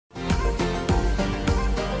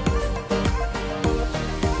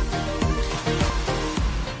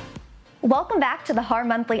Welcome back to the HAAR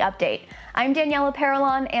Monthly Update. I'm Daniela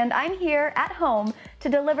Paralon, and I'm here at home to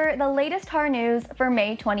deliver the latest HAAR news for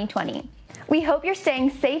May 2020. We hope you're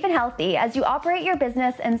staying safe and healthy as you operate your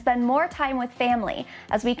business and spend more time with family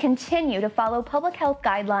as we continue to follow public health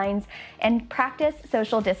guidelines and practice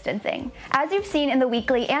social distancing. As you've seen in the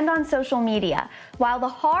weekly and on social media, while the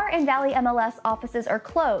HAAR and Valley MLS offices are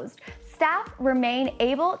closed, staff remain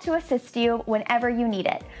able to assist you whenever you need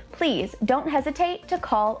it. Please don't hesitate to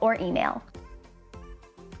call or email.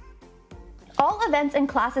 All events and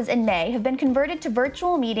classes in May have been converted to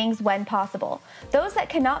virtual meetings when possible. Those that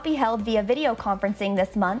cannot be held via video conferencing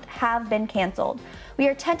this month have been canceled. We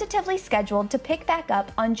are tentatively scheduled to pick back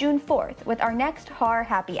up on June 4th with our next HAAR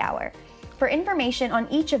Happy Hour. For information on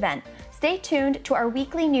each event, stay tuned to our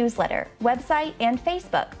weekly newsletter, website, and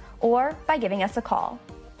Facebook, or by giving us a call.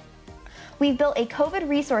 We've built a COVID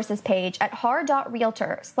resources page at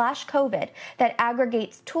haar.realtor/COVID that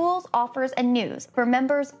aggregates tools, offers, and news for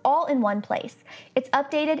members all in one place. It's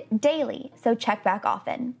updated daily, so check back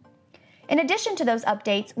often. In addition to those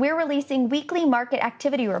updates, we're releasing weekly market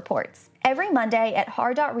activity reports every Monday at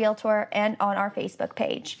haar.realtor and on our Facebook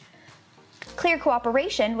page. Clear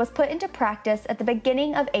cooperation was put into practice at the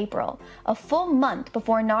beginning of April, a full month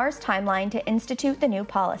before NAR's timeline to institute the new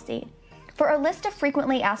policy. For a list of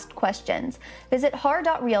frequently asked questions, visit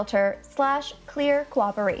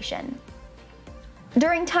haar.realtor/clear-cooperation.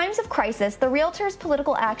 During times of crisis, the Realtors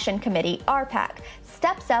Political Action Committee, RPAC,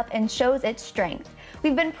 steps up and shows its strength.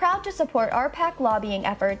 We've been proud to support RPAC lobbying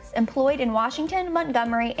efforts employed in Washington,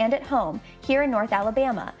 Montgomery, and at home here in North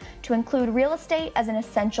Alabama to include real estate as an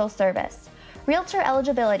essential service, realtor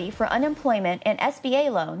eligibility for unemployment and SBA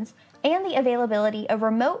loans, and the availability of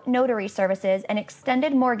remote notary services and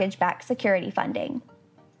extended mortgage-backed security funding.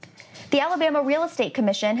 The Alabama Real Estate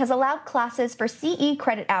Commission has allowed classes for CE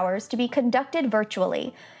credit hours to be conducted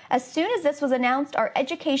virtually. As soon as this was announced, our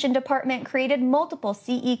education department created multiple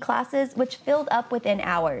CE classes which filled up within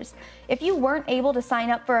hours. If you weren't able to sign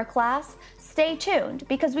up for a class, stay tuned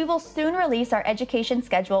because we will soon release our education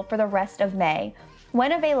schedule for the rest of May.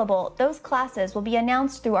 When available, those classes will be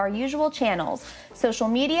announced through our usual channels, social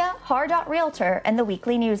media, haar.realtor, and the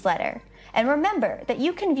weekly newsletter. And remember that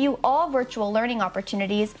you can view all virtual learning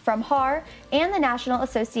opportunities from HAAR and the National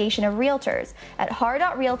Association of Realtors at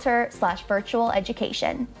haar.realtor/virtual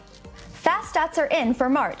education. Fast stats are in for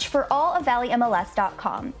March for all of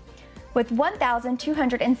valleymls.com, with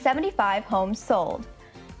 1,275 homes sold,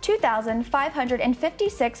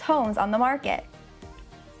 2,556 homes on the market,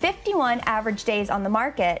 51 average days on the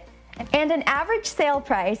market, and an average sale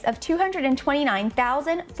price of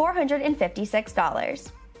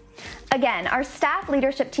 $229,456. Again, our staff,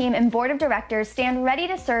 leadership team, and board of directors stand ready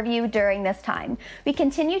to serve you during this time. We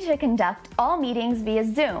continue to conduct all meetings via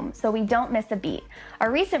Zoom, so we don't miss a beat.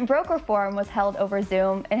 Our recent broker forum was held over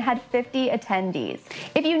Zoom and had 50 attendees.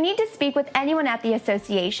 If you need to speak with anyone at the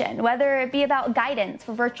association, whether it be about guidance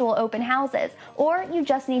for virtual open houses, or you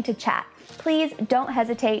just need to chat, please don't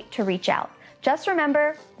hesitate to reach out. Just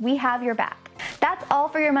remember, we have your back. That's all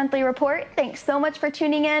for your monthly report. Thanks so much for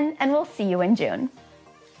tuning in, and we'll see you in June.